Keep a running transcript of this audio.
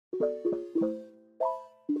Hi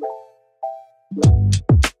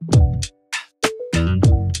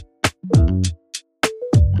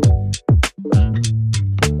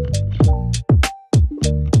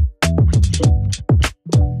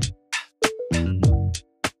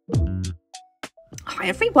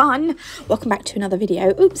everyone, welcome back to another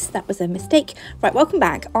video. Oops, that was a mistake. Right, welcome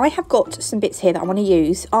back. I have got some bits here that I want to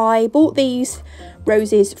use. I bought these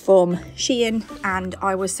roses from Shein and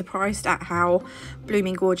I was surprised at how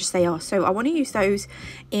blooming gorgeous they are. So I want to use those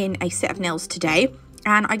in a set of nails today.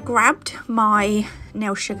 And I grabbed my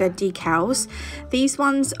nail sugar decals. These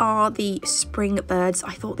ones are the Spring Birds.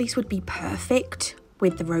 I thought these would be perfect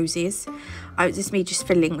with the roses. Oh, it's just me just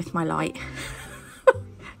fiddling with my light.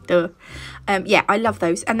 Duh. Yeah, I love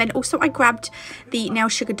those. And then also I grabbed the Nail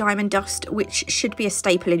Sugar Diamond Dust, which should be a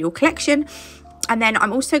staple in your collection. And then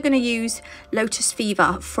I'm also going to use Lotus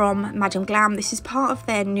Fever from Madam Glam. This is part of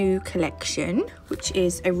their new collection, which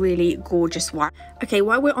is a really gorgeous one. Okay,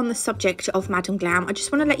 while we're on the subject of Madam Glam, I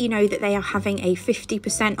just want to let you know that they are having a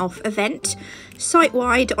 50% off event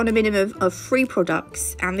site-wide on a minimum of 3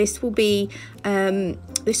 products. And this will be on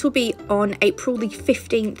April the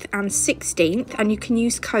 15th and 16th, and you can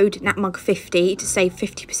use code NATMUG50 to save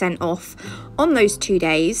 50% off on those 2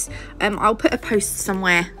 days. I'll put a post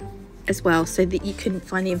somewhere as well so that you can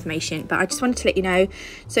find the information, but I just wanted to let you know.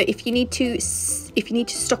 So if you need to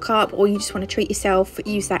stock up or you just want to treat yourself,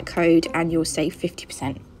 use that code and you'll save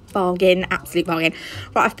 50%. Bargain, absolute bargain.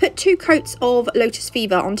 Right, I've put 2 coats of Lotus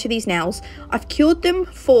Fever onto these nails. I've cured them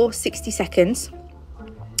for 60 seconds.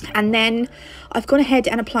 And then I've gone ahead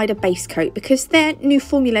and applied a base coat because their new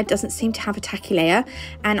formula doesn't seem to have a tacky layer,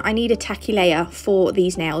 and I need a tacky layer for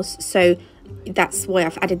these nails, so that's why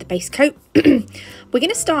I've added the base coat. We're going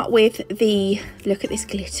to start with look at this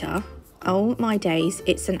glitter. Oh my days,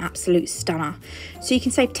 it's an absolute stunner. So you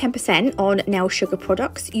can save 10% on nail sugar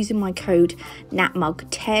products using my code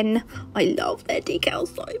NATMUG10. I love their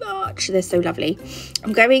decals so much, they're so lovely.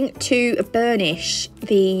 I'm going to burnish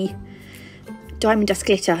the Diamond Dust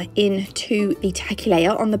glitter into the tacky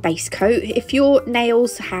layer on the base coat. If your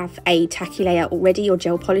nails have a tacky layer already, or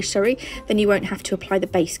gel polish, sorry, then you won't have to apply the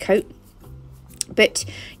base coat. But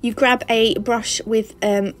you grab a brush with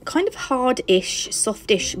kind of hard-ish,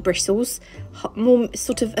 softish bristles, more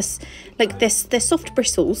sort of like they're soft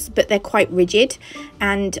bristles, but they're quite rigid.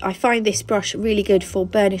 And I find this brush really good for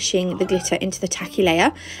burnishing the glitter into the tacky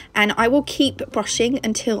layer. And I will keep brushing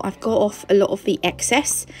until I've got off a lot of the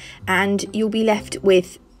excess, and you'll be left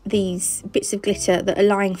with these bits of glitter that are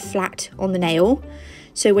lying flat on the nail.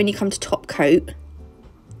 So when you come to top coat,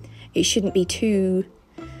 it shouldn't be too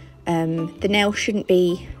the nail shouldn't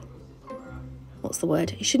be, what's the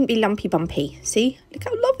word? It shouldn't be lumpy bumpy. See, look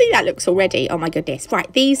how lovely that looks already. Oh my goodness. Right,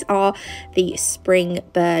 these are the Spring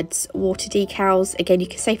Birds water decals. Again, you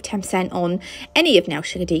can save 10% on any of Nail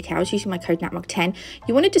Sugar decals using my code NATMUG10.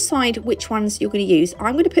 You want to decide which ones you're going to use.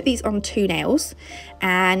 I'm going to put these on 2 nails,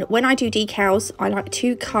 and when I do decals, I like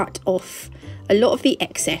to cut off a lot of the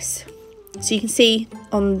excess. So you can see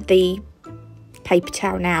on the paper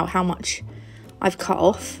towel now how much I've cut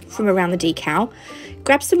off from around the decal.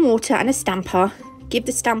 Grab some water and a stamper, give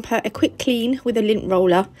the stamper a quick clean with a lint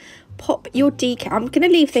roller, pop your decal. I'm going to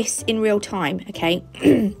leave this in real time, okay?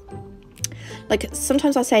 Like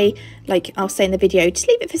sometimes I'll say in the video, just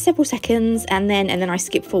leave it for several seconds and then I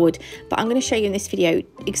skip forward. But I'm going to show you in this video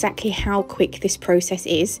exactly how quick this process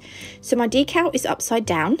is. So my decal is upside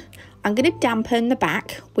down. I'm going to dampen the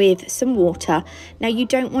back with some water. Now you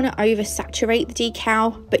don't want to oversaturate the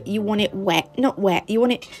decal, but you want it wet, not wet. You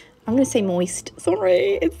want it, I'm going to say moist.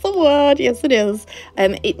 Sorry, it's the word. Yes, it is.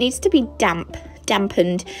 It needs to be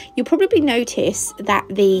dampened. You'll probably notice that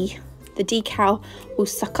the decal will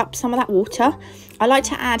suck up some of that water. I like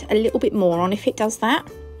to add a little bit more on if it does that.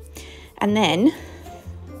 And then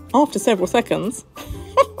after several seconds,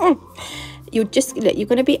 you're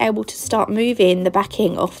going to be able to start moving the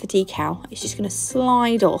backing off the decal. It's just going to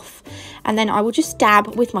slide off, and then I will just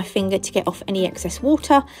dab with my finger to get off any excess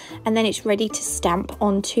water, and then it's ready to stamp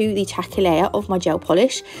onto the tacky layer of my gel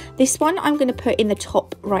polish. This one I'm going to put in the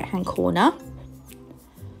top right hand corner.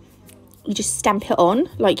 You just stamp it on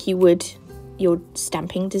like you would your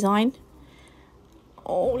stamping design.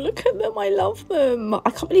 Oh, look at them, I love them. I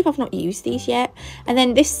can't believe I've not used these yet. And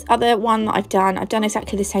then this other one that I've done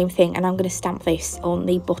exactly the same thing, and I'm going to stamp this on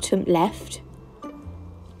the bottom left.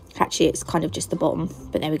 Actually, it's kind of just the bottom,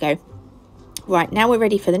 but there we go. Right, now we're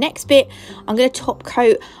ready for the next bit. I'm going to top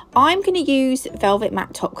coat. I'm going to use Velvet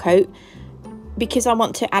Matte Top Coat because I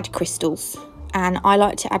want to add crystals, and I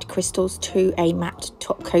like to add crystals to a matte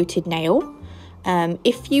top coated nail.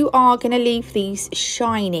 If you are going to leave these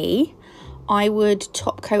shiny, I would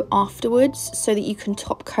top coat afterwards so that you can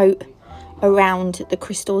top coat around the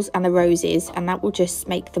crystals and the roses, and that will just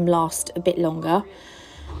make them last a bit longer.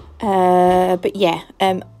 But yeah,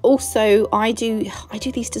 also I do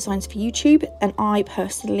these designs for YouTube, and I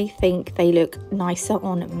personally think they look nicer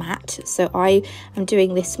on matte, so I am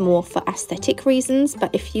doing this more for aesthetic reasons.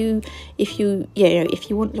 But if you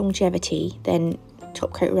want longevity, then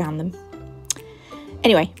top coat around them.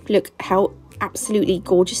 Anyway, look how absolutely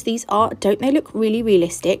gorgeous these are. Don't they look really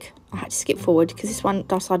realistic? I had to skip forward because this one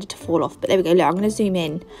decided to fall off, but there we go. Look, I'm going to zoom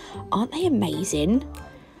in. Aren't they amazing?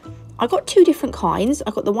 I got two different kinds.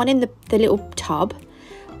 I got the one in the little tub,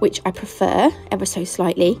 which I prefer ever so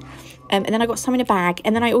slightly, and then I got some in a bag,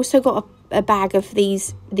 and then I also got a bag of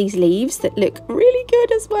these leaves that look really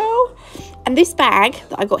good as well. And this bag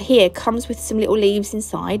that I got here comes with some little leaves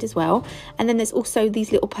inside as well, and then there's also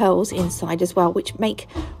these little pearls inside as well, which make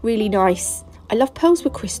really nice. I love pearls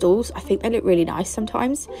with crystals. I think they look really nice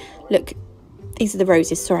sometimes. Look, these are the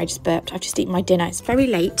roses. Sorry, I just burped. I've just eaten my dinner. It's very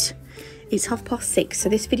late. It's 6:30, so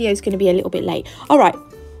this video is going to be a little bit late. All right.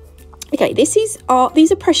 Okay, these are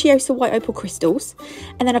Preciosa white opal crystals,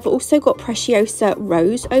 and then I've also got Preciosa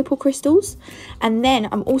rose opal crystals, and then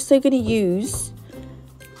I'm also going to use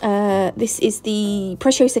this is the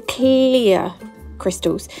Preciosa clear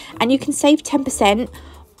crystals, and you can save 10%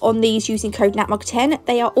 on these using code NatMug10.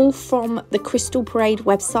 They are all from the Crystal Parade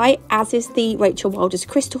website, as is the Rachel Wilder's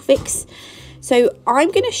Crystal Fix. So I'm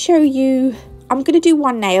going to show you, I'm going to do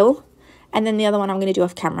one nail, and then the other one I'm going to do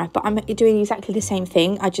off camera, but I'm doing exactly the same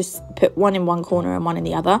thing. I just put one in one corner and one in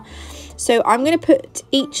the other. So I'm going to put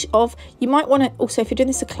each of, you might want to also, if you're doing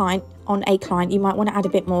this on a client, you might want to add a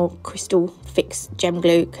bit more Crystal Fix gem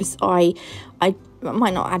glue, because I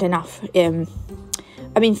might not add enough.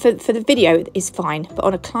 I mean, for the video it's fine, but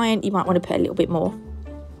on a client you might want to put a little bit more,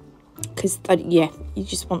 because yeah, you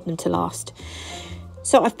just want them to last.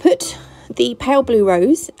 So I've put the pale blue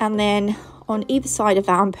rose, and then on either side of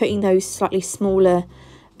that I'm putting those slightly smaller,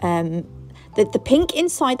 the pink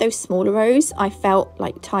inside those smaller rows I felt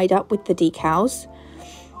like tied up with the decals.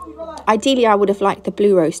 Ideally I would have liked the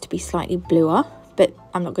blue rose to be slightly bluer, but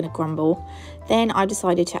I'm not going to grumble. Then I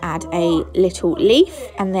decided to add a little leaf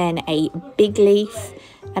and then a big leaf,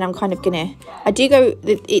 and I'm kind of gonna,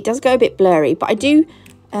 it does go a bit blurry, but I do,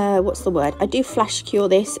 what's the word? I do flash cure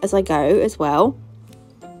this as I go as well.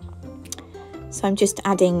 So I'm just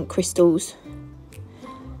adding crystals,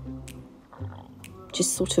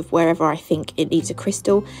 just sort of wherever I think it needs a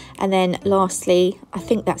crystal. And then lastly, I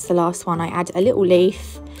think that's the last one, I add a little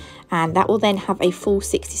leaf, and that will then have a full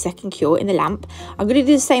 60-second cure in the lamp. I'm going to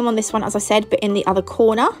do the same on this one, as I said, but in the other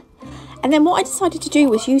corner. And then what I decided to do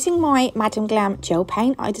was, using my Madam Glam gel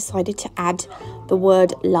paint, I decided to add the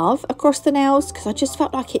word love across the nails, because I just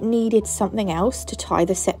felt like it needed something else to tie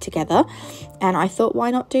the set together, and I thought,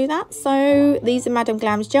 why not do that? So these are Madam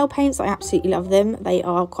Glam's gel paints. I absolutely love them. They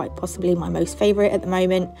are quite possibly my most favourite at the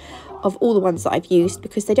moment of all the ones that I've used,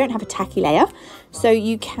 because they don't have a tacky layer, so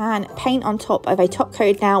you can paint on top of a top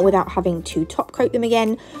coat now without having to top coat them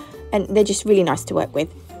again, and they're just really nice to work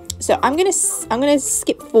with. So I'm gonna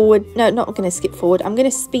skip forward. No, not gonna skip forward. I'm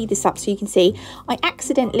gonna speed this up so you can see. I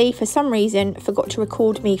accidentally, for some reason, forgot to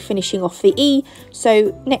record me finishing off the E.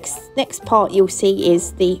 So next part you'll see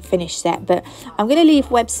is the finished set. But I'm gonna leave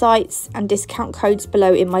websites and discount codes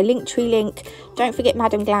below in my Linktree link. Don't forget,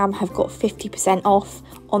 Madam Glam have got 50% off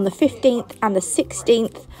on the 15th and the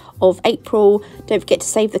 16th of April. Don't forget to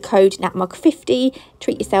save the code NatMug50.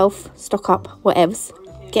 Treat yourself, stock up, whatevs.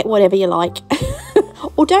 Get whatever you like.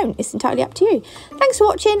 Or don't, it's entirely up to you. Thanks for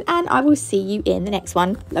watching, and I will see you in the next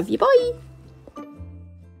one. Love you, bye.